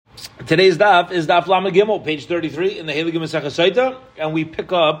Today's daf is Daf Lamed Gimel, page 33 in the Hayomi Sotah Daf, and we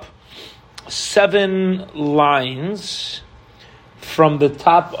pick up 7 lines from the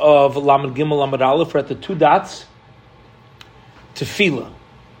top of Lamed Gimel Lamed Aleph. We're at the 2 dots. Tefillah.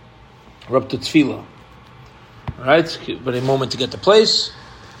 We're up to Tefillah. All right, but a moment to get to place.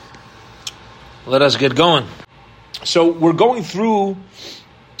 Let us get going. So we're going through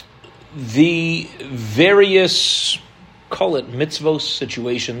the various, call it mitzvos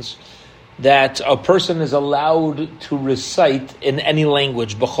situations, that a person is allowed to recite in any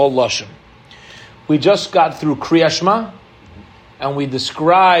language, b'chol lashon. We just got through Kriyat Shema, and we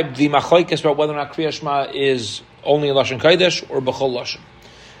described the machlokes about whether or not Kriyat Shema is only in Lashon Kodesh or b'chol lashon.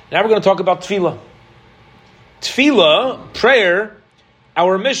 Now we're going to talk about Tefillah. Tefillah, prayer,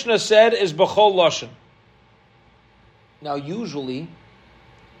 our Mishnah said is b'chol lashon. Now usually,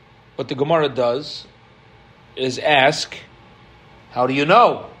 what the Gemara does is ask, how do you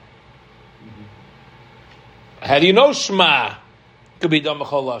know? How do you know Shema could be done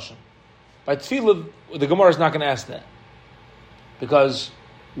b'chol lashon? By Tefillah, the Gemara is not going to ask that. Because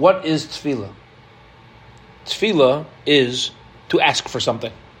what is Tefillah? Tefillah is to ask for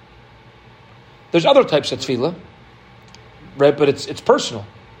something. There's other types of Tefillah, right? But it's personal.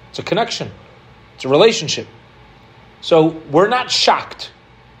 It's a connection. It's a relationship. So we're not shocked.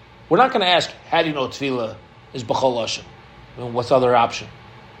 We're not going to ask, how do you know Tefillah is b'chol lashon? I mean, what's the other option?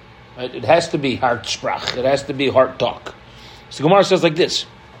 Right? It has to be hard sprach. It has to be heart talk. So the Gemara says like this: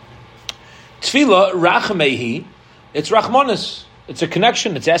 Tefillah rachamehi, it's rachmanis. It's a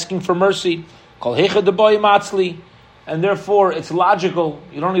connection. It's asking for mercy. Kol hecha deboy matzli, and therefore it's logical.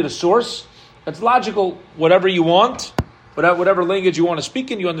 You don't need a source. It's logical. Whatever you want, whatever language you want to speak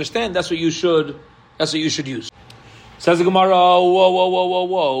in, you understand. That's what you should use. Says the Gemara,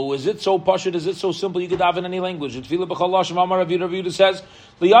 whoa. Is it so pashut? Is it so simple? You could have in any language. Tefillah b'chol lashon. Amar Rav Yehuda says,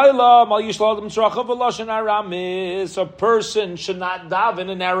 L'yayla mal yishlal dem tzrachav v'lashon Aramis. A person should not daven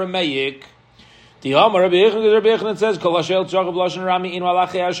in Aramaic. The Amar Rabbi Yehuda says, Kol hashel tzrachav v'lashon Arami in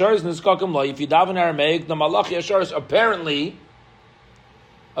malachi asharis niskakim lo. If you daven Aramaic, the malachi asharis apparently,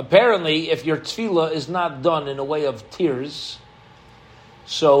 if your tefillah is not done in a way of tears,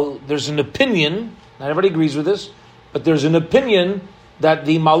 so there's an opinion. Not everybody agrees with this. But there's an opinion that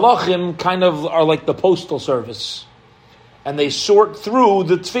the malachim kind of are like the postal service, and they sort through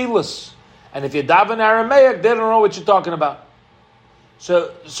the tefillahs. And if you daven Aramaic, they don't know what you're talking about.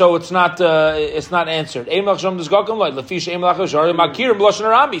 So it's not answered. Since malachi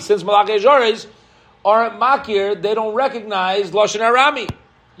asharis aren't makir, they don't recognize lashon arami.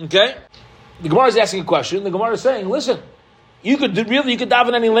 Okay, the Gemara is asking a question. The Gemara is saying, listen, you could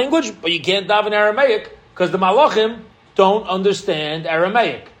daven any language, but you can't daven Aramaic, because the malachim don't understand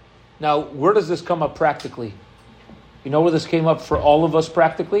Aramaic. Now, where does this come up practically? You know where this came up for all of us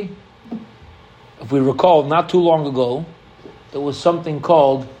practically? If we recall, not too long ago, there was something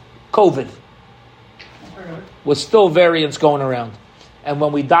called COVID. With still variants going around. And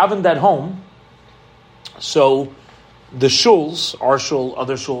when we davened at home, so the shuls, our shul,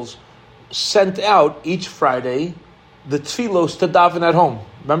 other shuls, sent out each Friday the tefillos to daven at home.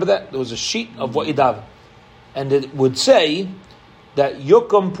 Remember that? There was a sheet of what you daven. And it would say that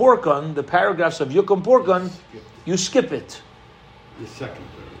Yukum Porkan, the paragraphs of Yukum Porkan, you skip it. The second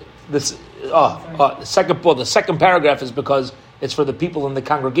paragraph. The second paragraph is because it's for the people in the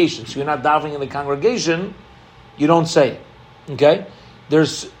congregation. So you're not davening in the congregation, you don't say it. Okay?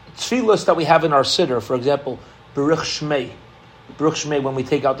 There's tefillos that we have in our siddur. For example, Baruch Shmei. Baruch Shmei, when we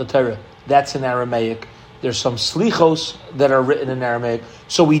take out the Torah, that's in Aramaic. There's some slichos that are written in Aramaic.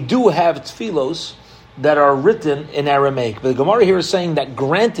 So we do have tefillos that are written in Aramaic. But the Gemara here is saying that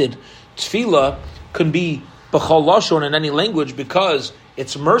granted, tefillah can be b'chol lashon in any language because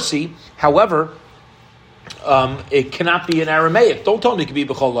it's mercy. However, it cannot be in Aramaic. Don't tell me it can be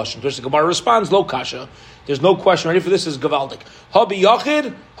b'chol lashon. The Gemara responds, lo kasha. There's no question. Ready for this? Is gavaldik. Ha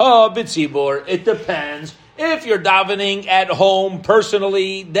b'yachid, ha b'tzibor. It depends. If you're davening at home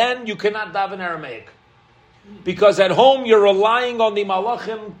personally, then you cannot daven Aramaic. Because at home you're relying on the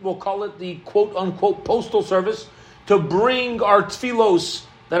malachim, we'll call it the quote-unquote postal service, to bring our tefillos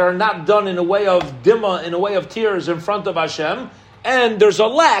that are not done in a way of dimma, in a way of tears in front of Hashem, and there's a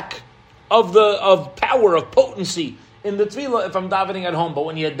lack of power, of potency in the tefillah if I'm davening at home. But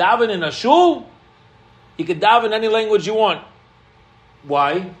when you daven in a shul, you can daven any language you want.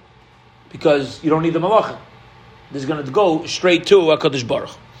 Why? Because you don't need the malachim. This is going to go straight to HaKadosh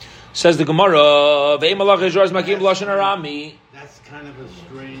Baruch. Says the Gemara, that's kind of a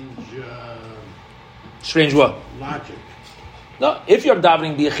strange what? Logic. No, if you're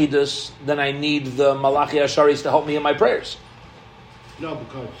davening b'yechidus, then I need the Malachi Asharis to help me in my prayers. No,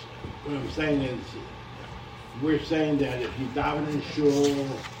 because what I'm saying is, we're saying that if you daven in shul,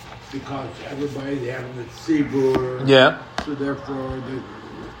 because everybody's having the tzibur, so therefore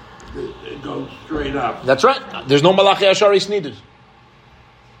it goes straight up. That's right. There's no Malachi Asharis needed.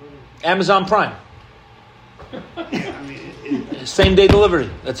 Amazon Prime. I mean, same day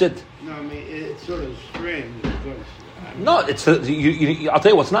delivery. That's it. No, I mean it's sort of strange because. No, it's I'll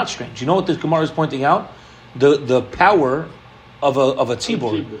tell you what's not strange. You know what this Gemara is pointing out? The power of a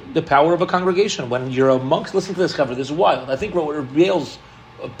tzibur, the power of a congregation. When you're amongst, listen to this, Chavra, this is wild. I think what Rabiel's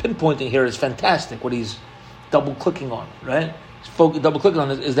pinpointing here is fantastic. What he's double clicking on, right? Double clicking on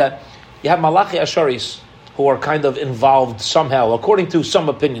is that you have Malachi Asharis who are kind of involved somehow, according to some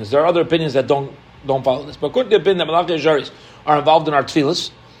opinions. There are other opinions that don't follow this, but according to the opinion that Malachi Asharis are involved in our tefillas.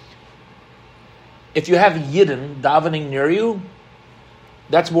 If you have Yidden davening near you,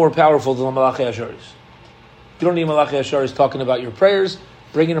 that's more powerful than the Malachi Asharis. You don't need Malachi Asharis talking about your prayers,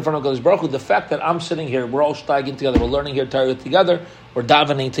 bringing it in front of Kodesh Baruch Hu. The fact that I'm sitting here, we're all steiging together, we're learning here Torah together, we're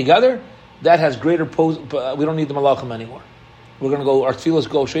davening together, that has greater we don't need the Malachim anymore. We're going to go, our tefillahs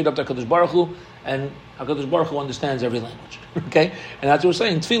go straight up to Kodesh Baruch Hu, and HaKadosh Baruch Hu understands every language. Okay? And that's what we're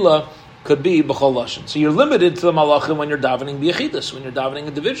saying. Tefillah could be B'chol Lashon. So you're limited to the Malachim when you're davening B'yechidus, when you're davening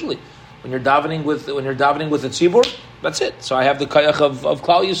individually. When you're davening with a tzibur, that's it. So I have the kayach of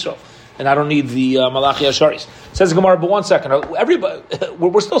Klal Yisrael, and I don't need the Malachi Asharis. Says the Gemara, but 1 second. Everybody,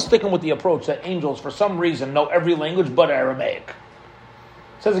 we're still sticking with the approach that angels, for some reason, know every language but Aramaic.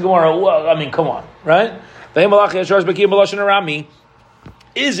 Says the Gemara, well, I mean, come on, right? Is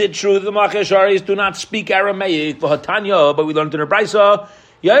it true that the Malachi Asharis do not speak Aramaic? But we learned in the Brisa,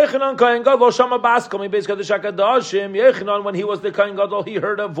 Yechanan Kohen Gadol Shama Baskom Beis Kadosh HaKadoshim. Yechanan, when he was the Kohen Gadol, he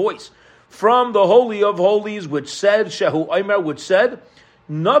heard a voice from the Holy of Holies, which said, Shehu Omer, which said,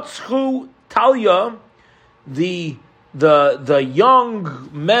 Natzchu Talia, the young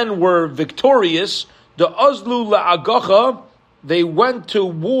men were victorious, the Azlu La'agacha, they went to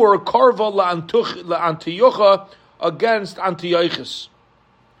war, Karva La'antiocha, against Antiochus.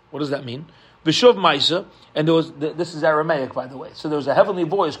 What does that mean? B'shuv Maisa, and this is Aramaic, by the way. So there was a heavenly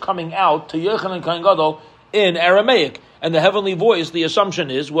voice coming out to Yechanan Kohen Gadol in Aramaic. And the heavenly voice, the assumption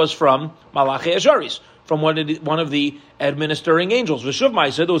was from Malachi Asharis, from one of the administering angels. V'shuv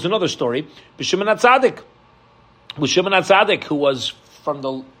Maisa, there was another story. B'Shimon HaTzadik, who was from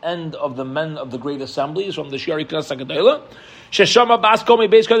the end of the men of the great assemblies, from the Shiari Knesset HaGedolah. Sheshama Basko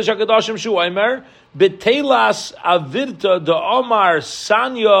Beis Kadosh HaKadoshim Shu Omer, B'Telas Avirta de Omar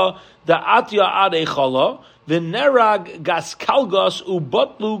Sanya da Atya Adechala, V'Nerag Gaskalgas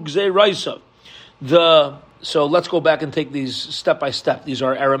Ubotlu Gzeiraisav. So let's go back and take these step by step. These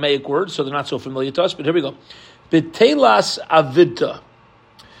are Aramaic words, so they're not so familiar to us, but here we go. B'Telas Avidta,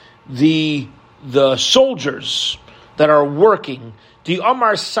 the soldiers that are working, the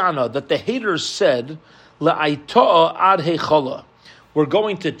Amar Sana, that the haters said, La'aita'a ad Hechala, we're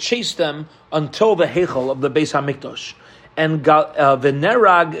going to chase them until the Hechal of the Beis HaMikdash. And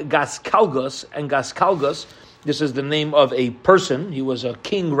Venerag Gaskalgas, and Gaskalgas, this is the name of a person, he was a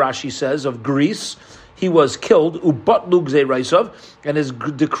king, Rashi says, of Greece. He was killed, Ubatlu Gzeiraisav, and his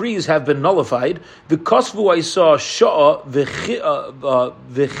decrees have been nullified. V'kosvu Aisa Sha'a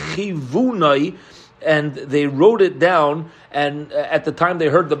V'chivunai, and they wrote it down, and at the time they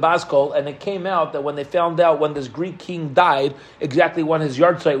heard the Baskol, and it came out that when they found out when this Greek king died, exactly when his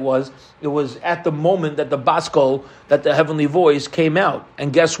yahrzeit was, it was at the moment that the Baskol, that the heavenly voice came out.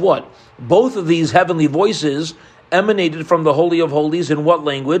 And guess what? Both of these heavenly voices emanated from the Holy of Holies in what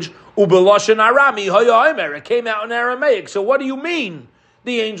language? Ubeloshen Arami Hayomer. It came out in Aramaic. So what do you mean?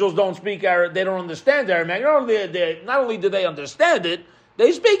 The angels don't speak Aramaic, they don't understand Aramaic. Not only do they understand it,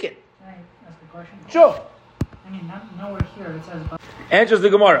 they speak it. Can I ask a question? Sure. I mean, nowhere here it says... Answers the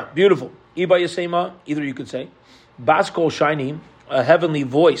Gemara. Beautiful. Iba Yasema, either you could say. Baskol Shiny, a heavenly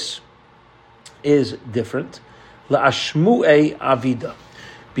voice, is different. La'ashmu'e Avida.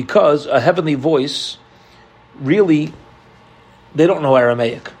 Because a heavenly voice, really, they don't know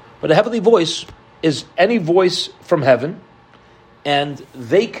Aramaic. But a heavenly voice is any voice from heaven, and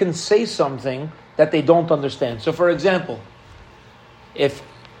they can say something that they don't understand. So for example, if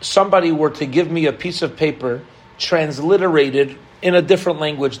somebody were to give me a piece of paper transliterated in a different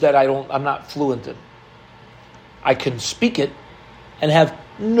language that I'm not fluent in, I can speak it and have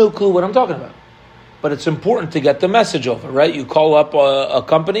no clue what I'm talking about. But it's important to get the message over, right? You call up a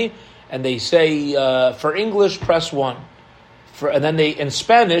company and they say, for English, press 1. And then in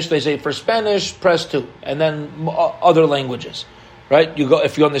Spanish, they say, for Spanish, press 2. And then other languages, right? You go,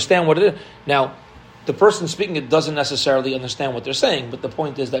 if you understand what it is. Now, the person speaking it doesn't necessarily understand what they're saying, but the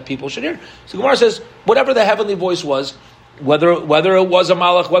point is that people should hear. So Gemara says, whatever the heavenly voice was, whether it was a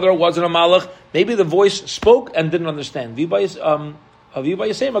malach, whether it wasn't a malach, maybe the voice spoke and didn't understand. Maybe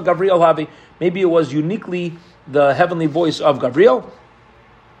it was uniquely the heavenly voice of Gabriel.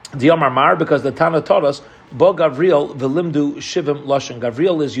 Diamar Mar, because the Tana taught us, Bo Gabriel v'limdu shivim lashon.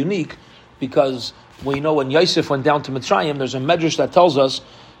 Gabriel is unique because we know when Yosef went down to Mitzrayim, there's a medrash that tells us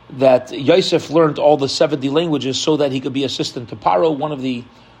that Yosef learned all the 70 languages so that he could be assistant to Paro. One of the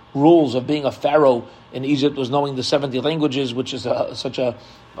rules of being a pharaoh in Egypt was knowing the 70 languages, which is such a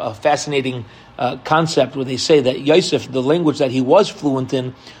fascinating concept, where they say that Yosef, the language that he was fluent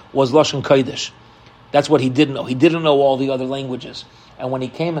in, was Lashon Kodesh. That's what he didn't know. He didn't know all the other languages. And when he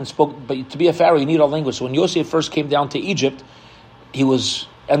came and spoke, but to be a pharaoh, you need all language. So when Yosef first came down to Egypt, he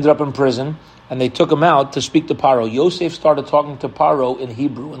ended up in prison, and they took him out to speak to Paro. Yosef started talking to Paro in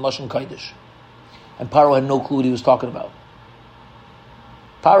Hebrew, in Lashon Kodesh. And Paro had no clue what he was talking about.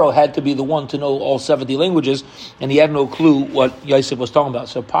 Paro had to be the one to know all 70 languages, and he had no clue what Yosef was talking about.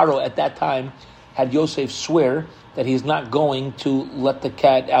 So Paro at that time had Yosef swear that he's not going to let the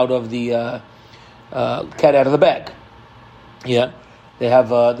cat out of the bag. Yeah, they have.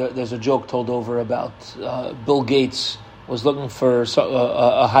 There's a joke told over about Bill Gates was looking for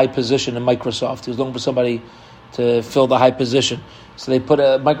a high position in Microsoft. He was looking for somebody to fill the high position. So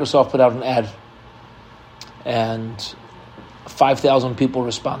Microsoft put out an ad, and 5,000 people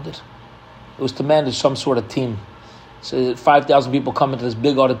responded. It was to manage some sort of team. So 5,000 people come into this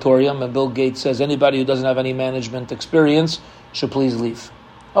big auditorium, and Bill Gates says, anybody who doesn't have any management experience should please leave.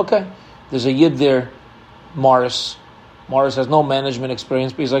 Okay. There's a yid there, Morris. Morris has no management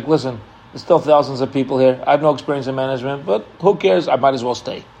experience, but he's like, listen, there's still thousands of people here. I have no experience in management, but who cares? I might as well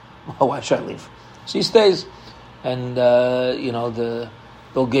stay. Why should I leave? So he stays. And, the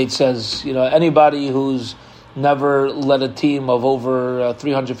Bill Gates says, anybody who's never led a team of over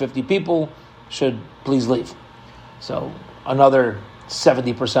 350 people should please leave. So another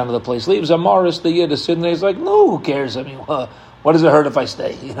 70% of the place leaves. And Morris, the yid, is sitting there. He's like, no, who cares? I mean, what does it hurt if I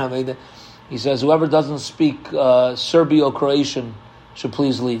stay? He says, whoever doesn't speak Serbio-Croatian should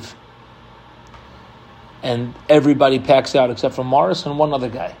please leave. And everybody packs out except for Morris and one other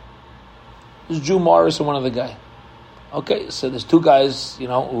guy. There's Jew Morris and one other guy. Okay, so there's two guys,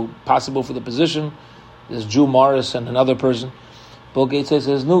 who possible for the position. There's Jew Morris and another person. Bill Gates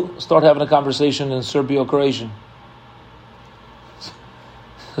says, no, start having a conversation in Serbio-Croatian.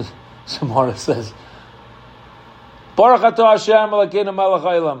 So Morris says, Baruch atah Hashem Elokeinu melech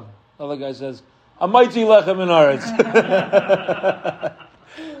haolam. Other guy says, Amaitzi lechem in aretz.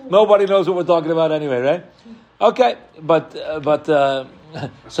 Nobody knows what we're talking about anyway, right? Okay, but so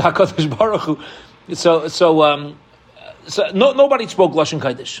HaKadosh Baruch Hu. So nobody spoke Lashon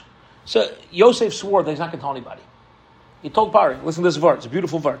Kodesh. So Yosef swore that he's not going to tell anybody. He told Paro, listen to this verse, it's a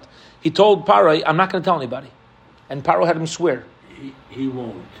beautiful verse. He told Paro, I'm not going to tell anybody. And Paro had him swear. He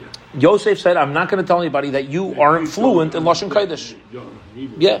won't. Yosef said, I'm not going to tell anybody that you aren't fluent in Lashon Kodesh.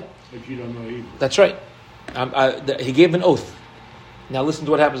 Yeah. But you don't know Hebrew. That's right. He gave an oath. Now listen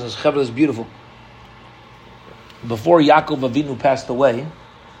to what happens. This Chevra is beautiful. Before Yaakov Avinu passed away,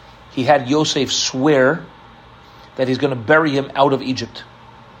 he had Yosef swear that he's going to bury him out of Egypt.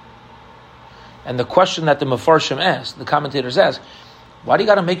 And the question that the Mefarshim asked, the commentators asked, why do you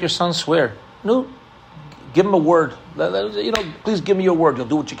got to make your son swear? No, give him a word. Please give me your word. You'll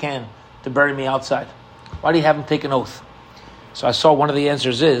do what you can to bury me outside. Why do you have him take an oath? So I saw one of the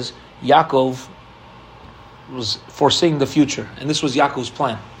answers is Yaakov was foreseeing the future, and this was Yaakov's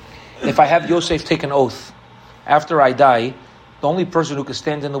plan. If I have Yosef take an oath after I die, the only person who can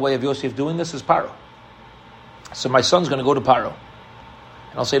stand in the way of Yosef doing this is Paro. So my son's going to go to Paro,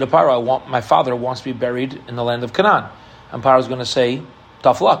 and I'll say to Paro, my father wants to be buried in the land of Canaan, and Paro's going to say,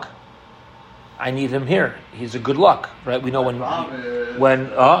 tough luck. I need him here. He's a good luck, right? We know when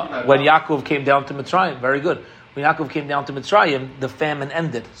Yaakov came down to Mitzrayim, very good. When Yaakov came down to Mitzrayim, the famine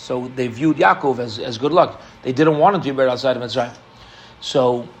ended. So they viewed Yaakov as good luck. They didn't want him to be buried outside of Mitzrayim.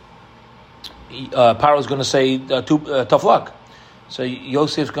 So Paro's going to say, tough luck. So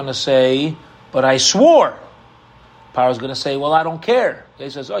Yosef's going to say, but I swore. Paro's going to say, well, I don't care. He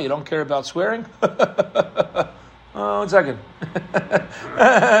says, oh, you don't care about swearing? Oh, 1 second.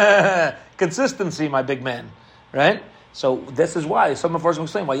 Consistency, my big man. Right? So this is why, some of us will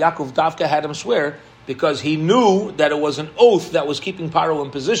explain why Yaakov Davka had him swear, because he knew that it was an oath that was keeping Paro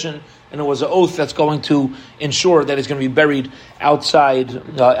in position, and it was an oath that's going to ensure that he's going to be buried outside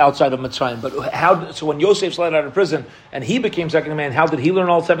of Mitzrayim. But so when Yosef slid out of prison and he became second in command, how did he learn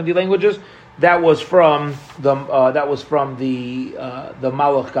all 70 languages? That was from the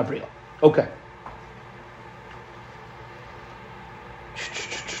Malach Gabriel. Okay.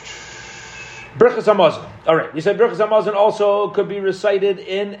 Birchas Hamazon. All right. We said Birchas Hamazon also could be recited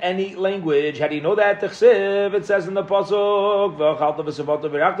in any language. How do you know that? T'chsiv, it says in the pasuk,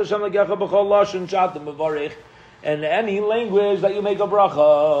 in any language that you make a bracha.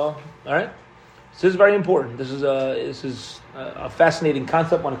 All right. This is very important. This is a fascinating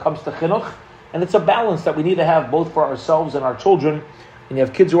concept when it comes to chinuch, and it's a balance that we need to have both for ourselves and our children. When you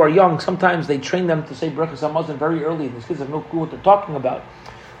have kids who are young, sometimes they train them to say Birchas Hamazon very early. These kids have no clue what they're talking about.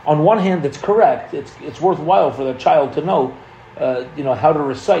 On one hand, it's correct. It's worthwhile for the child to know, how to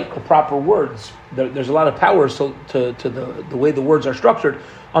recite the proper words. There's a lot of power to the way the words are structured.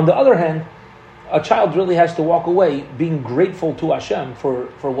 On the other hand, a child really has to walk away being grateful to Hashem for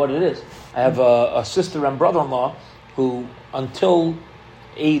what it is. I have a sister and brother-in-law who, until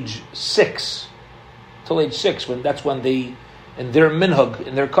age 6, when they, in their minhag,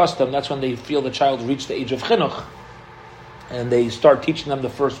 in their custom, that's when they feel the child reached the age of chinuch. And they start teaching them the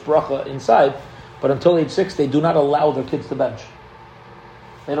first bracha inside, but until age 6, they do not allow their kids to bench.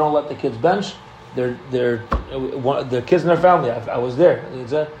 They don't let the kids bench. They're kids in their family. I was there.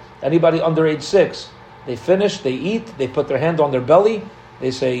 Anybody under age 6, they finish, they eat, they put their hand on their belly, they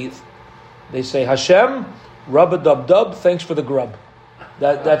say Hashem, rub-a-dub-dub, thanks for the grub.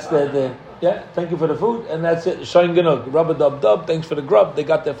 That's the thank you for the food, and that's it. Shayin Ganug, rub-a-dub-dub, thanks for the grub. They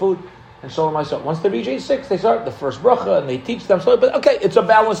got their food. And so myself. Once they reach age 6, they start the first bracha and they teach them. So, but okay, it's a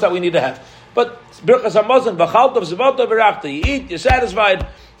balance that we need to have. But Birchas Hamazon, v'chaltav zevata v'rachta. You eat, you're satisfied,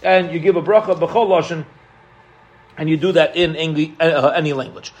 and you give a bracha b'chol lashon, and you do that in any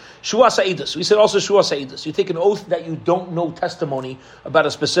language. Shua Sa'idus. We said also Shua Sa'idus. You take an oath that you don't know testimony about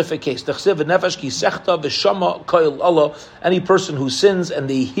a specific case. T'chsiv v'nefesh ki sechta v'shama koil Allah. Any person who sins and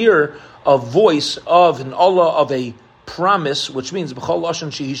they hear a voice of an Allah, of a promise, which means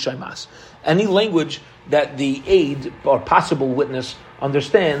any language that the aid or possible witness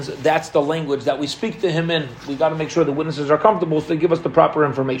understands, that's the language that we speak to him in. We got to make sure the witnesses are comfortable so they give us the proper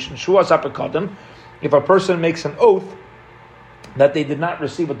information. If a person makes an oath that they did not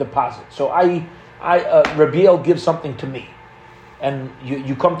receive a deposit, so Rabiel gives something to me, and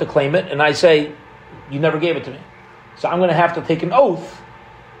you come to claim it, and I say you never gave it to me, so I'm going to have to take an oath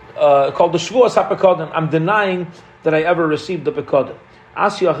called the Shvuas HaPekodim. I'm denying that I ever received the Pekodim.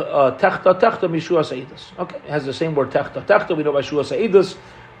 Asya techta mishua sa'idus. Okay, it has the same word techta. Techta, we know by shua sa'idus.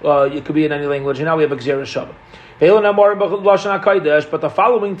 It could be in any language. And now we have a gzera shava. But the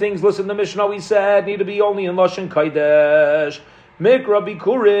following things, listen to Mishnah, we said, need to be only in Lashon Kodesh. Mikra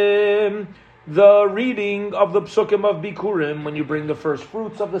Bikurim, the reading of the psukim of Bikurim, when you bring the first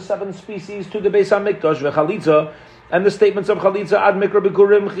fruits of the 7 species to the Beis HaMikdash, v'chalitza, and the statements of chalitza ad Mikra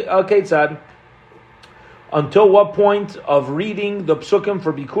Bikurim ketzad. Until what point of reading the psukim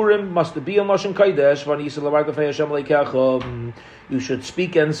for Bikurim must it be in Lashon Kodesh? You should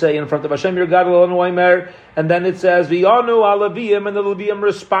speak and say in front of Hashem your God, and then it says V'yanu alaviyim, and the Leviyim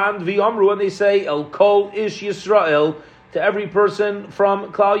respond V'yamru, and they say El Kol Ish Yisrael, to every person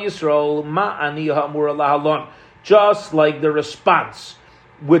from Klal Yisrael, Ma'ani Ha'amur Lahalon, just like the response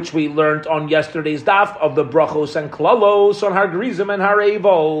which we learned on yesterday's daf of the brachos and klalos on Har Gerizim and Har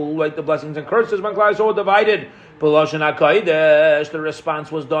Eivol, like the blessings and curses when Klal Yisrael divided. B'Lashon HaKodesh, the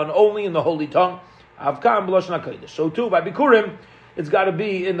response was done only in the holy tongue. Avkam B'Lashon HaKodesh. So too, by Bikurim, it's got to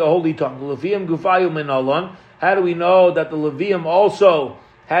be in the holy tongue. Leviim Gufayu Min Alon. How do we know that the Leviim also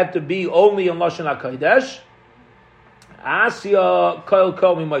had to be only in Lashon HaKodesh? Asya Koil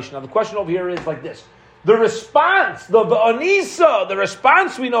Kol Mimosh. Now the question over here is like this. The response, the Anisa, the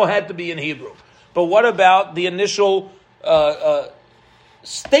response we know had to be in Hebrew. But what about the initial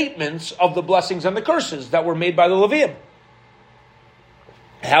statements of the blessings and the curses that were made by the Leviim?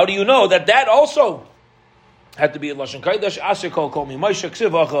 How do you know that also had to be in Lashon Kodesh? Asher kol kol mimaysha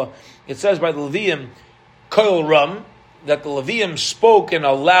ksivacha. It says by the Leviim, Koil Ram, that the Leviim spoke in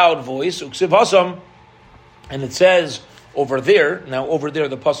a loud voice, uksiv hasam, and it says over there,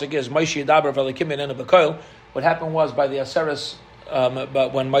 the pasuk is Moshe Yadaber v'Elikim and B'Koil. What happened was by the Aseres,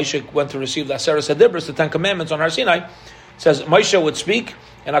 but when Moshe went to receive the Aseres Hadibros, the 10 Commandments on Har Sinai, it says Moshe would speak,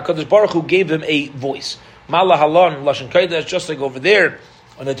 and HaKadosh Baruch Hu gave him a voice. Mala Halon Lashon Kodesh, just like over there,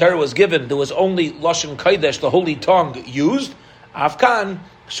 when the Torah was given, there was only Lashon Kodesh, the holy tongue, used. Afkan,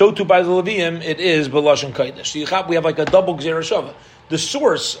 so too by the Leviim, it is B'Lashon Kodesh. So we have like a double Gzera Shava. The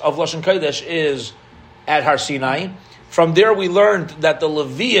source of Lashon Kodesh is at Har Sinai. From there we learned that the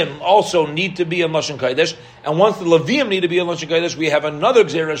Leviim also need to be in Lashon Kodesh, and once the Leviim need to be in Lashon Kodesh, we have another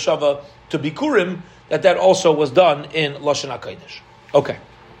Gzera Shava to Bikurim, that also was done in Lashon HaKodesh. Okay.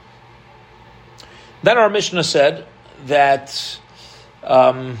 Then our Mishnah said that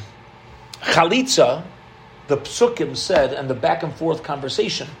Chalitza, the Psukim said, and the back and forth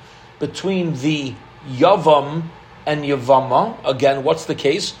conversation between the Yavam and Yavama. Again, what's the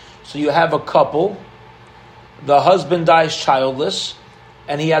case? So you have a couple, the husband dies childless,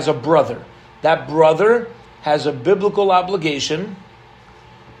 and he has a brother. That brother has a biblical obligation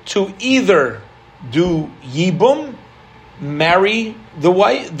to either do Yibum, marry the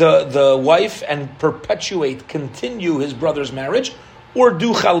wife and continue his brother's marriage, or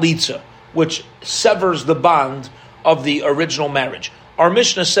do Chalitza, which severs the bond of the original marriage. Our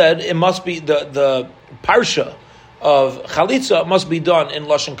Mishnah said it must be the parsha of Chalitza must be done in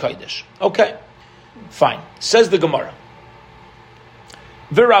Lashon Kodesh. Okay, fine. Says the Gemara.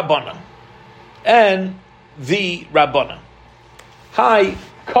 V'Rabbana, and the Rabbana. Hi,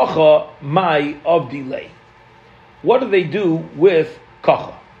 kacha mai of delay. What do they do with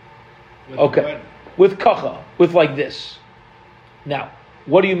kacha? Okay, with kacha, with like this. Now,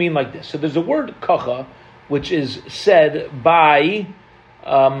 what do you mean like this? So there's a word kacha, which is said by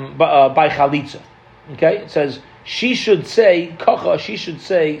Chalitza. Okay, it says she should say kacha. She should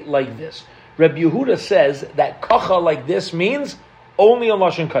say like this. Reb Yehuda says that kacha like this means only on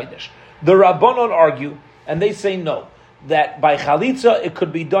Lashon Kodesh. The Rabbanon argue, and they say no, that by Chalitza it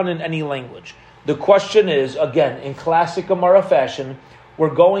could be done in any language. The question is, again, in classic Gemara fashion,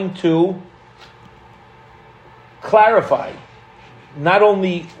 we're going to clarify not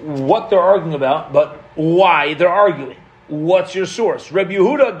only what they're arguing about, but why they're arguing. What's your source? Reb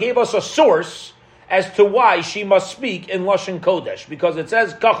Yehuda gave us a source as to why she must speak in Lashon Kodesh, because it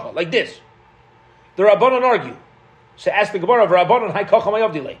says kacha, like this. The Rabbanon argue. So ask the Gemara of Rabbanon, hi kacha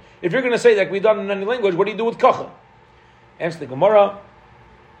mayav delay. If you're going to say that we've done in any language, what do you do with kacha? Answer the Gemara.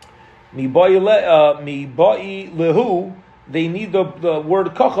 Mi ba'i lehu. They need the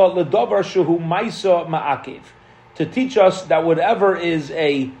word kacha ledavar shehu maisa ma'akev, to teach us that whatever is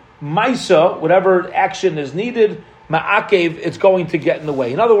a maisa, whatever action is needed, ma'akev, it's going to get in the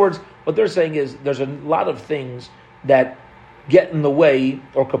way. In other words, what they're saying is there's a lot of things that get in the way,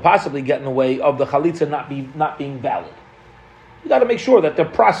 or could possibly get in the way of the chalitza not being valid. You got to make sure that the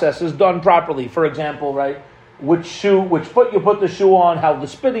process is done properly. For example, right, which foot you put the shoe on, how the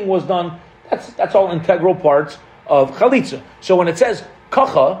spitting was done. That's all integral parts of chalitza. So when it says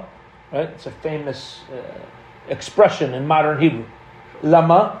kacha, right, it's a famous expression in modern Hebrew.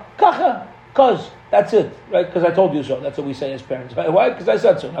 Lama kacha, cause that's it, right? Because I told you so. That's what we say as parents. Why? Because I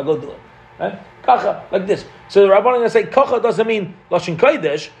said so. Now go do it. Right? Kacha, like this. So the Rabbanon are going to say kacha doesn't mean Lashon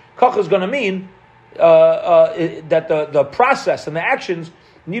Kodesh. Kacha is going to mean that the process and the actions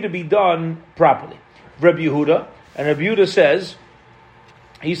need to be done properly. Reb Yehuda, and Reb Yehuda says,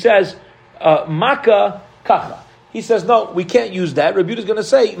 Maka kacha. He says, no, we can't use that. Reb Yehuda is going to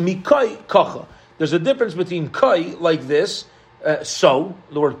say, Mikai kacha. There's a difference between kai, like this, so,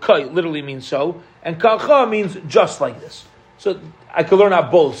 the word kai literally means so, and kacha means just like this. So I could learn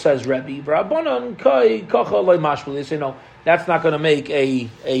out both, says Rebbe. Rabbanan kai kacha loy mashmul. They say, no, that's not going to make a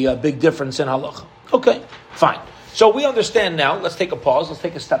big difference in halacha. Okay, fine. So we understand now. Let's take a pause. Let's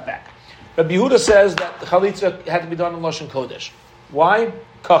take a step back. Rabbi Yehuda says that the chalitza had to be done in Lashon Kodesh. Why?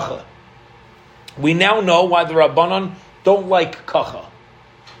 Kacha. We now know why the Rabbanon don't like kacha.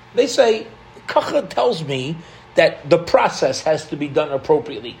 They say, kacha tells me that the process has to be done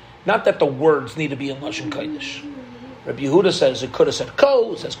appropriately, not that the words need to be in Lashon Kodesh. Rabbi Yehuda says it could have said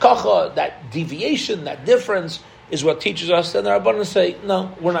ko, it says kacha. That deviation, that difference is what teaches us. And the Rabbanon say,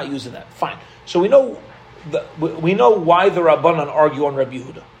 no, we're not using that. Fine. So we know why the Rabbanon argue on Rabbi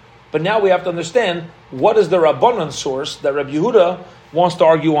Yehuda. But now we have to understand what is the Rabbanon source that Rabbi Yehuda wants to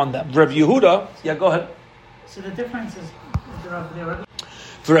argue on them. Rabbi Yehuda, yeah, go ahead. So the difference is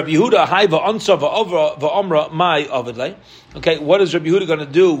for Rabbi Yehuda, hi va'ansa va'amra mai avidle. Okay, what is Rabbi Yehuda going to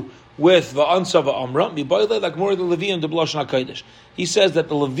do with va'ansa va'amra? Mibayle like more the Levium de Lashon HaKodesh. He says that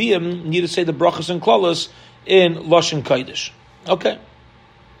the Levium need to say the brachas and klalas in Lashon Kodesh. Okay,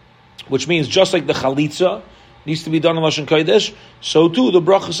 which means just like the chalitza needs to be done in Lashon Kodesh, so too the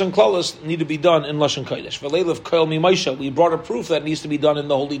brachas and klalas need to be done in Lashon Kodesh. V'leilav koil mimaisha. We brought a proof that it needs to be done in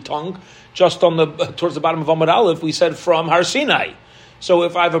the holy tongue, just on towards the bottom of Amud Aleph. We said from Har Sinai. So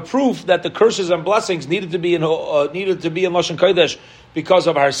if I have a proof that the curses and blessings needed to be in Lashon Kodesh because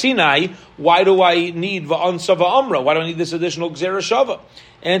of Har Sinai, why do I need va'ansa va'amra? Why do I need this additional gzera shava?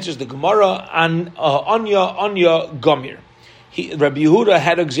 Answers the Gemara on anya gamir. Rabbi Yehuda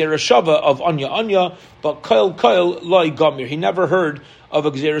had a gzera shava of anya, but koil loy gamir. He never heard of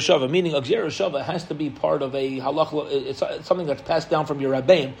a Gzeira Shava, meaning a Gzeira Shava has to be part of a halach. It's something that's passed down from your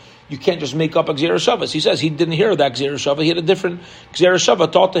Rabbeim. You can't just make up a Gzeira Shava. So he says he didn't hear that Gzeira Shava. He had a different Gzeira Shava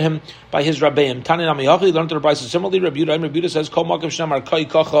taught to him by his Rabbeim. Tani Namiyachi learned to the Brisa. Similarly, Rabbi Yehuda says Kol Makim Shnamar Kai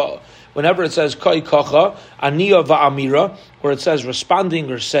Kacha. Whenever it says Kai Kacha, Aniya Va'amira, where it says responding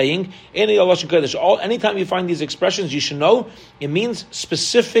or saying, anytime you find these expressions, you should know it means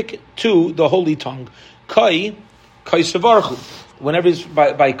specific to the holy tongue. Kai Savarchu. Whenever it's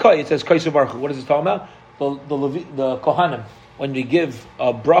by Kai, it says Kai Savarchu. What is it talking about? The Kohanim, when we give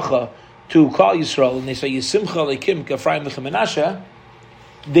a bracha to Klal Yisrael, and they say Yisimcha Leikim K'Ephraim V'Menashe,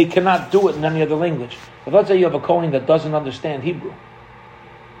 they cannot do it in any other language. But let's say you have a Kohen that doesn't understand Hebrew.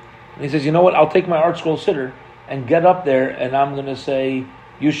 And he says, you know what, I'll take my art scroll sitter and get up there and I'm going to say,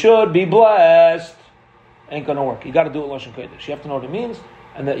 you should be blessed. Ain't going to work. You got to do it Lashon Kodesh. You have to know what it means,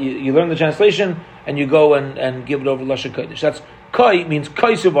 and that you learn the translation, and you go and give it over Lashon Kodesh. That's Kai means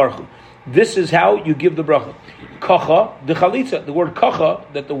Kai Sivarchu. This is how you give the bracha. Kacha, the chalitza, the word kacha,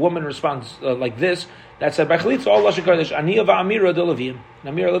 that the woman responds like this, that's said by chalitza, all Lashon Kodesh, Aniya va'amira de Leviyim.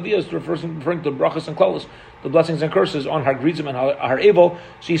 Amira Leviyah is referring to brachas and klalos, the blessings and curses on har grizim and har evil.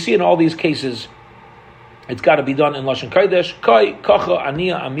 So you see in all these cases, it's got to be done in Lashon Kodesh. Kai, kacha,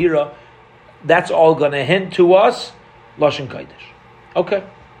 Aniya, amira. That's all going to hint to us Lashon Kodesh. Okay.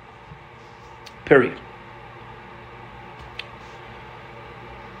 Period.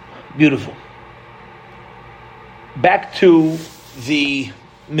 Beautiful. Back to the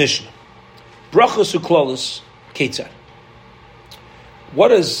Mishnah. Brachos u'klolos ketzad.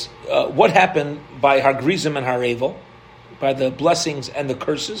 What happened by har grizim and har evil, by the blessings and the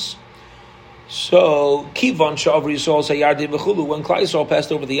curses? So Kivon Shavri Yisrael say Yarden v'chulu. When Klal Yisrael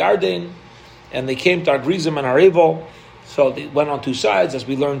passed over the Yarden, and they came to har grizim and har evil, so they went on two sides, as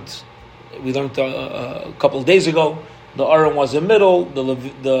we learned a couple of days ago. The Aron was in the middle.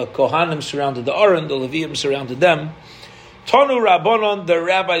 The Kohanim surrounded the Aron. The Leviim surrounded them. Tanu Rabbanon, the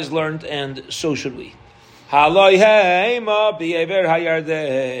rabbis learned, and so should we. They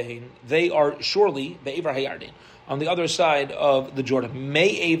are surely be'ever hayarden, on the other side of the Jordan.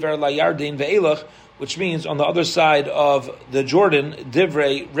 Me'ever layarden ve'elach, which means on the other side of the Jordan.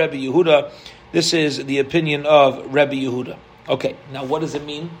 Divrei Rebbe Yehuda. This is the opinion of Rebbe Yehuda. Okay, now what does it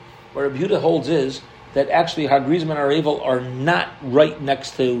mean? What Rebbe Yehuda holds is that actually har grizim and har evil are not right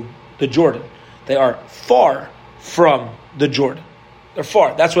next to the Jordan. They are far from the Jordan. They're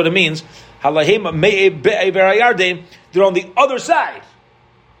far. That's what it means. They're on the other side.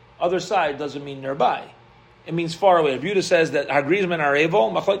 Other side doesn't mean nearby. It means far away. Rebbe Yehuda says that har grizim and har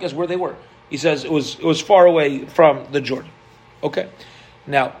evil, machlokes is where they were. He says it was far away from the Jordan. Okay.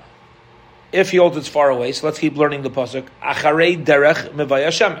 Now, if he holds it's far away, so let's keep learning the pasuk. Acharei derech mevaya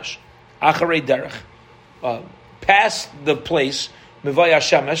shemesh. Acharei derech. Past the place, Mivaya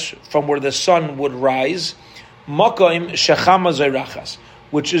Shemesh, from where the sun would rise, Makoim Shechama Zayrachas,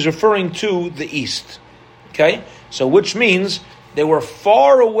 which is referring to the east. Okay? So which means they were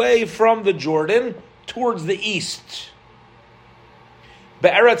far away from the Jordan towards the east.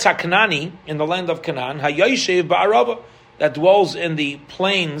 Be'eretz HaKanani, in the land of Canaan, Hayoshev Ba'arava, that dwells in the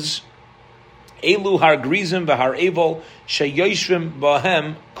plains, Elu har grizim v'har evil, sheyoshvim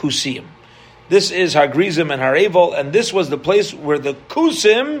bahem kusim. This is har grizim and har evil, and this was the place where the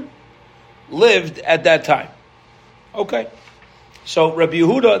kusim lived at that time. Okay. So Rabbi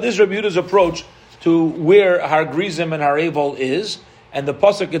Yehuda, this is Rabbi Yehuda's approach to where har grizim and har evil is, and the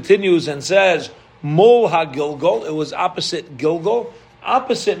pasuk continues and says, Mol ha-Gilgal, it was opposite Gilgal.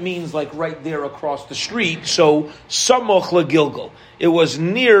 Opposite means like right there across the street, so Samoch la-Gilgal. It was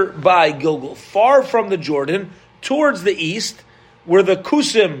nearby Gilgal, far from the Jordan, towards the east, where the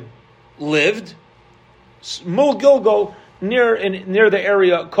kusim lived. Mul Gilgal, near the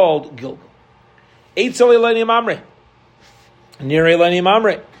area called Gilgal. Eitzel Eleni Mamre. Near Eleni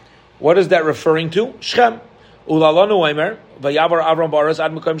Mamre. What is that referring to? Shechem. Ulalanu Omer, Vayavar Avram Baras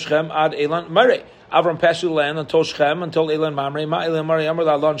ad Mekom Shechem ad Elan Mare. Avram passed through the land until Shechem, until Elan Mamre. Ma Elan Mare Amar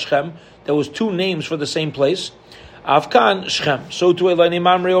Lalon Shechem. There was two names for the same place. Avkan Shechem. So to Eleni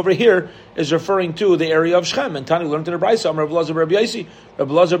Mamre over here is referring to the area of Shechem. And Tani learned in the Brisa, Amar Rabbi Lazar Rabbi Yaisi.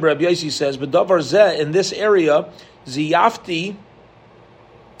 Rabbi Lazar Rabbi Yaisi says, B'davar zeh, in this area, Ziyafti,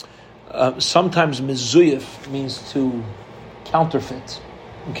 sometimes Mizuyif means to counterfeit.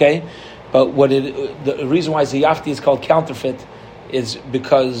 Okay? But the reason why Ziyafti is called counterfeit is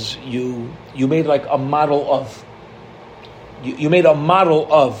because you made like a model of, you made a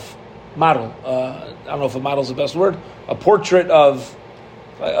model of, I don't know if a model is the best word, a portrait of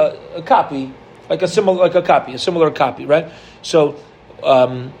a copy, a similar copy, right? So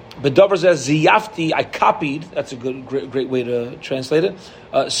Bedover says ziyafti. I copied. That's a great way to translate it.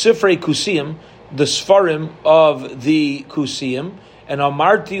 Sifrei Kusiyim, the Sfarim of the Kusiyim, and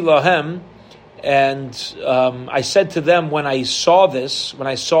Amarti Lahem. And I said to them when I saw their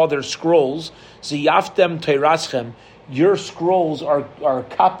scrolls, Ziyaftem Teiraschem, your scrolls are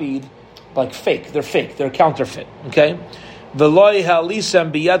copied like fake. They're fake. They're counterfeit. Okay? V'loi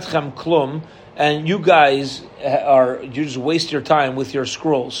halisem biyadchem klum, and you guys you just waste your time with your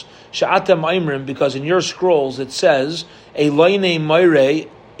scrolls. Sha'atem aimrim, because in your scrolls it says, Eloine Meire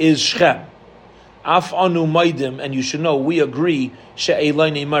is Shem. Af anu maidim, and you should know, we agree,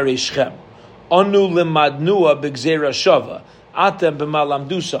 She'eloine Meire Shem. Anu limadnua b'gzeira shava. Atem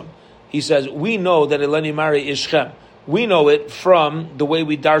b'malamdusam. He says, we know that Eleni Mari is Shem. We know it from the way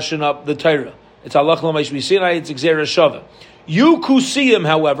we darshan up the Torah. It's halach l'maish b'sinai, it's gzeira shava. You kusiyim,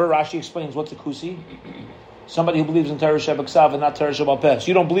 however, Rashi explains what's a kusi. Somebody who believes in Torah Shebeksav and not Torah Shebal Peh. So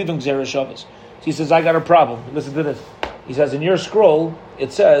you don't believe in gzeira shavas. He says, I got a problem. Listen to this. He says, in your scroll,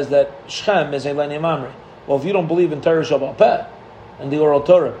 it says that Shem is Eleni Mamre. Well, if you don't believe in Torah Shebal Peh and the oral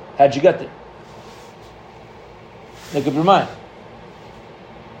Torah, how'd you get there? Make up your mind.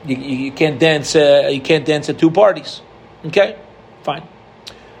 You can't dance. You can't dance at two parties. Okay, fine.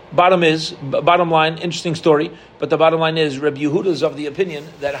 Bottom line, interesting story. But the bottom line is, Rabbi Yehuda is of the opinion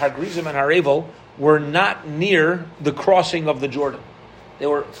that Har Gerizim and Har Evel were not near the crossing of the Jordan. They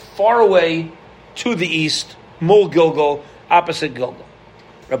were far away to the east, Mul Gilgal, opposite Gilgal.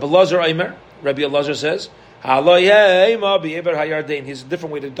 Rabbi Elazar Aimer, Rabbi Elazar says, he's a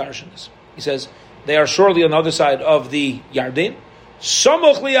different way to darshan this. He says, they are surely on the other side of the Yarden.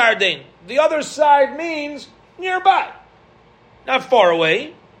 Samuch li Yarden. The other side means nearby. Not far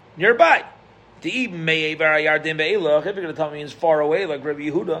away, nearby. If you're going to tell me it's far away, like Rabbi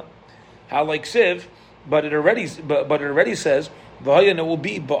Yehuda, how like Siv, but it already says, it will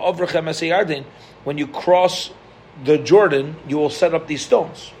be when you cross the Jordan, you will set up these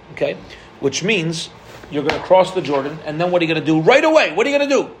stones. Okay? Which means you're going to cross the Jordan, and then what are you going to do? Right away, what are you going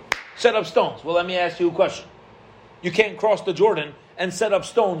to do? Set up stones. Well, let me ask you a question. You can't cross the Jordan and set up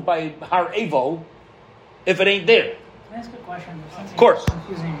stones by Har Evo if it ain't there. Can I ask a question? Of course.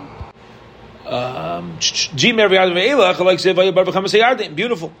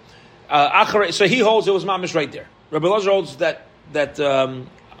 Beautiful. So he holds it was mamish right there. Rabbi Elazar holds that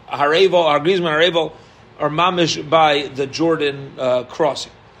Har Evo, Har Gerizim and Har Evo are mamish by the Jordan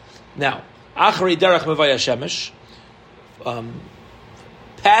crossing. Now, Acharei derech mevaya shemesh.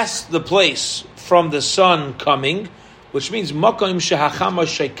 Past the place from the sun coming, which means makom shehachama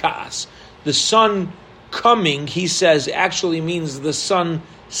shekas. The sun coming, he says, actually means the sun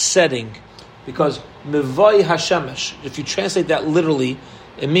setting, because mevay hashemesh. If you translate that literally,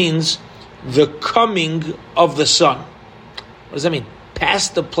 it means the coming of the sun. What does that mean?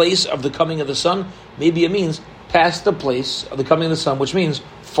 Past the place of the coming of the sun. Maybe it means past the place of the coming of the sun, which means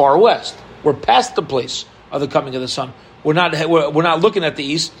far west. We're past the place of the coming of the sun. We're not looking at the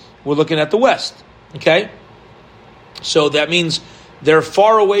east. We're looking at the west. Okay, so that means they're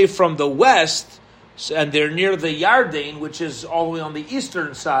far away from the west, and they're near the Yarden, which is all the way on the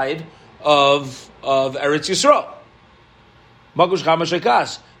eastern side of Eretz Yisrael. Magush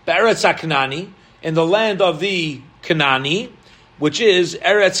Chamashekas, Eretz HaKnani, in the land of the Kanani, which is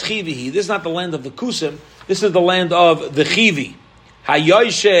Eretz Chivihi. This is not the land of the Kusim. This is the land of the Chivi.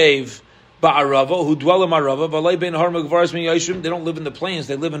 Hayoyshev Ba'arava, who dwell in Arava, V'alei ben har megvaras min Yishim. They don't live in the plains;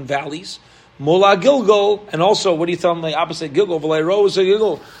 they live in valleys. Mola Gilgal, and also, what do you tell them? The opposite Gilgal, V'alei Rose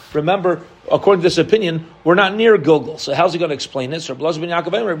Gilgal. Remember, according to this opinion, we're not near Gilgal. So how's he going to explain this? Rabbi Elazar ben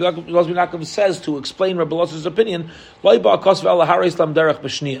Yaakov says to explain Rabbi Elazar's opinion. The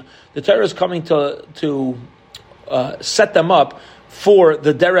Torah is coming to set them up for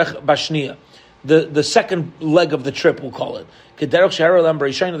the derech bashnia, the second leg of the trip, we'll call it. The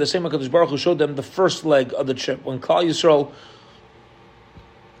same HaKadosh Baruch Hu showed them the first leg of the trip. When Klal Yisrael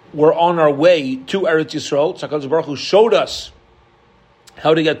were on our way to Eretz Yisrael, HaKadosh Baruch Hu showed us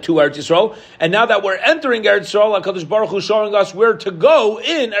how to get to Eretz Yisrael. And now that we're entering Eretz Yisrael, HaKadosh Baruch Hu is showing us where to go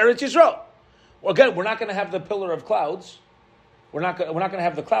in Eretz Yisrael. Well, again, we're not going to have the pillar of clouds. We're not going to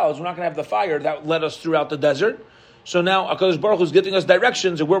have the clouds. We're not going to have the fire that led us throughout the desert. So now HaKadosh Baruch Hu is giving us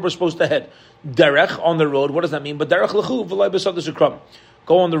directions of where we're supposed to head. Derech, on the road. What does that mean? But derech lechu v'lai b'sadas ukram.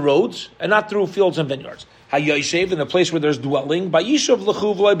 Go on the roads and not through fields and vineyards. Hayoyshev, in the place where there's dwelling. Ba'yishuv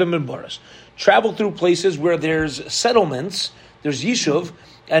lechu v'lai b'midbaros. Travel through places where there's settlements, there's yishuv,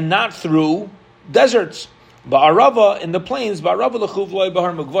 and not through deserts. Ba'arava, in the plains. Ba'arava lechu v'lai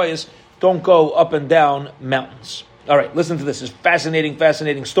b'har megvayis. Don't go up and down mountains. All right, listen to this. It's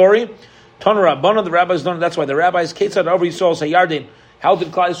fascinating story. Tana Rabbana, the rabbis don't. That's why the rabbis, Ketzad over Yisrael say Yarden. How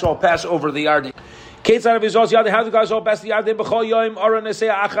did Klal Yisrael pass over the Yarden? How did Klal Yisrael pass the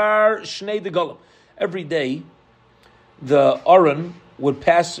Yarden? Every day, the Aron would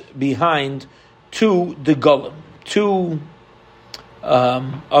pass behind two degalim, two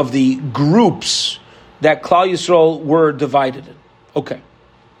of the groups that Klal Yisrael were divided in. Okay.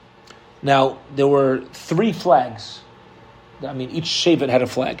 Now, there were 3 flags. I mean, each Shevet had a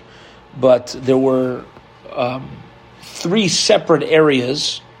flag. But there were 3 separate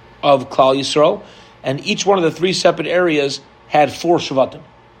areas of Klal Yisrael, and each one of the 3 separate areas had 4 Shvatim.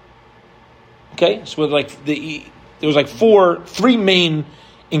 Okay? So there was 3 main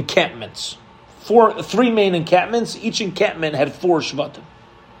encampments. 3 main encampments. Each encampment had 4 Shvatim.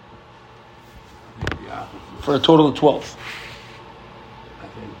 For a total of 12. I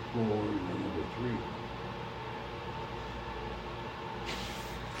think 4 and number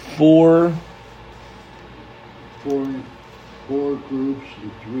 3. 4 groups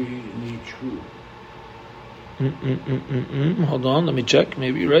and 3 in each group. Hold on, let me check.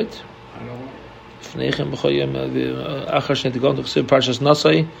 Maybe you're right. I don't know.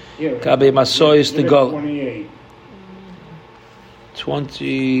 Yeah,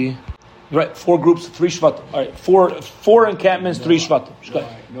 20. Right, 4 groups, 3 Shvatim. All right, 4 encampments, 3 Shvatim.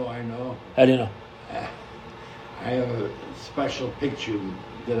 No, I know. How do you know? I have a special picture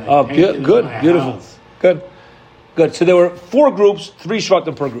that I painted good, in my beautiful. house. Good. So there were 4 groups, 3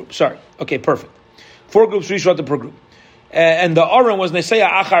 Shvatim per group. Sorry. Okay, perfect. 4 groups, 3 Shvatim per group. And the Aron was Neseya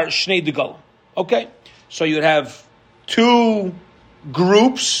Achar Shnei Degalim. Okay? So you'd have 2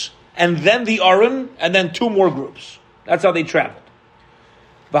 groups, and then the Aron, and then 2 more groups. That's how they traveled.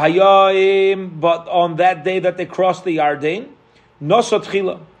 But on that day that they crossed the Yarden, Nosot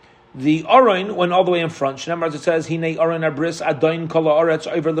Chila, the Aron went all the way in front. Shneimar, as it says, Hinei Aron Abris Adain Kol Haaretz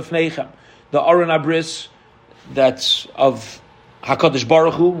Over Lefneichem. The Aron Abris, that's of HaKadosh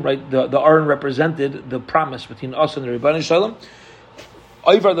Baruch Hu, right? The Aron represented the promise between us and the Rebbeinu Shalom.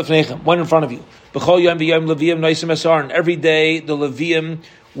 Over Lefneichem, went in front of you. B'chol Yom V'Yom Leviim Noisim Es Aron. Every day the Leviim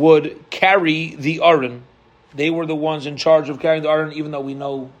would carry the Aron. They were the ones in charge of carrying the Aron, even though we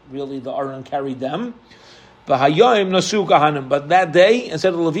know really the Aron carried them. But that day,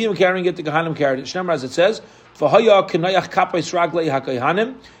 instead of the Leviim carrying it, the Kahanim carried it. Shneimar, as it says,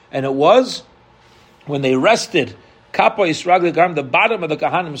 and it was when they rested the bottom of the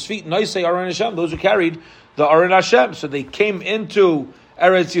Kahanim's feet, those who carried the Aron Hashem. So they came into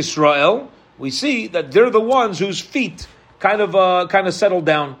Eretz Yisrael. We see that they're the ones whose feet kind of settled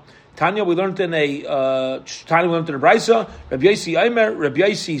down. Tanya, we learned in the Brisa. Rabbi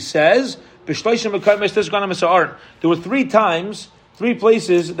Yossi says, there were 3 times, 3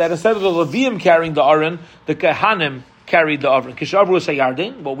 places that instead of the Leviim carrying the Aron, the Kahanim carried the Aron. Kishavru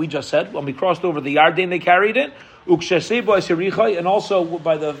Yarden, what we just said, when we crossed over the Yarden, they carried it. And also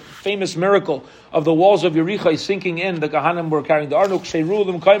by the famous miracle of the walls of Yerichai sinking in, the Kahanim were carrying the Aron.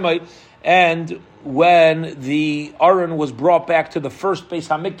 And when the Aron was brought back to the first Beis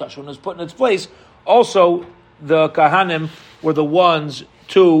Hamikdash, when it was put in its place, also the Kahanim were the ones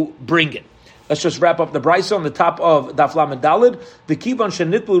to bring it. Let's just wrap up the brisa on the top of Daf Lamed Daled. The Kivan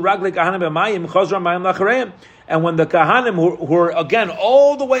Shenitlu Ragle Kahanim B'Mayim Chazra Mayim Lachareim. And when the Kahanim, who were again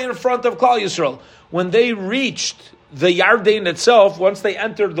all the way in front of Klal Yisrael, when they reached the Yarden itself, once they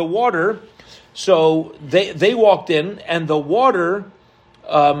entered the water, so they walked in, and the water.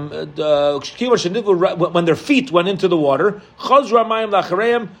 When their feet went into the water,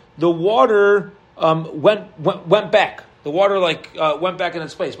 the water went back. The water went back in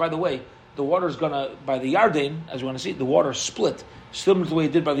its place. By the way, the water is by the Yarden, as you want to see, the water split, similar to the way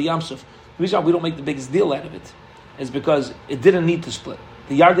it did by the Yam Suf. The reason why we don't make the biggest deal out of it is because it didn't need to split.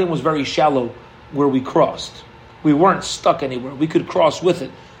 The Yarden was very shallow where we crossed. We weren't stuck anywhere. We could cross with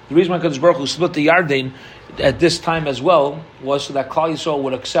it. The reason why Kadosh Baruch Hu split the Yarden at this time as well was so that Klal Yisrael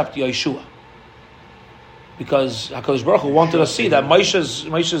would accept Yeshua, because HaKadosh Baruch Hu wanted us to see that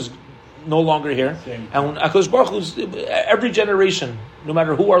Moshe's no longer here, and when HaKadosh Baruch Hu's every generation, no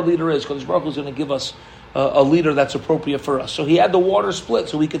matter who our leader is, HaKadosh Baruch Hu is going to give us a leader that's appropriate for us. So he had the water split,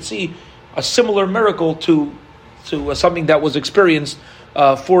 so we could see a similar miracle to something that was experienced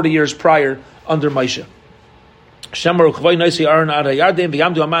 40 years prior under Moshe. And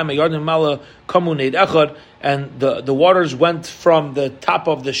the waters went from the top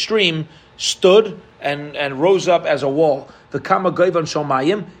of the stream, stood and rose up as a wall. The Kama Gaivan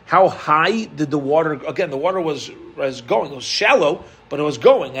Shomayim, how high did the water, again, the water was going, it was shallow, but it was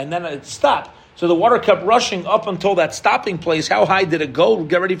going, and then it stopped. So the water kept rushing up until that stopping place. How high did it go?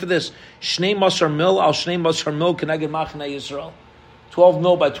 Get ready for this. Shnei Masar Mil al Shnei Masar Mil Keneged Machnei Yisrael. 12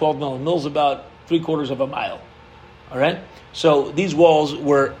 mil by 12 mil. A mil's about 3/4 of a mile. All right. So these walls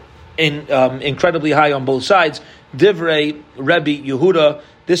were incredibly high on both sides. Divrei Rebbe Yehuda.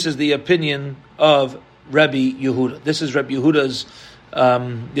 This is the opinion of Rebbe Yehuda. This is Rebbe Yehuda's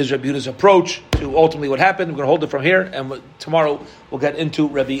approach to ultimately what happened. We're going to hold it from here, and tomorrow we'll get into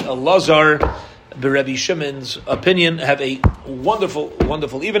Rebbe Elazar, Rebbe Shimon's opinion. Have a wonderful,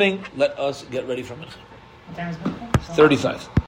 wonderful evening. Let us get ready for Mincha. 35.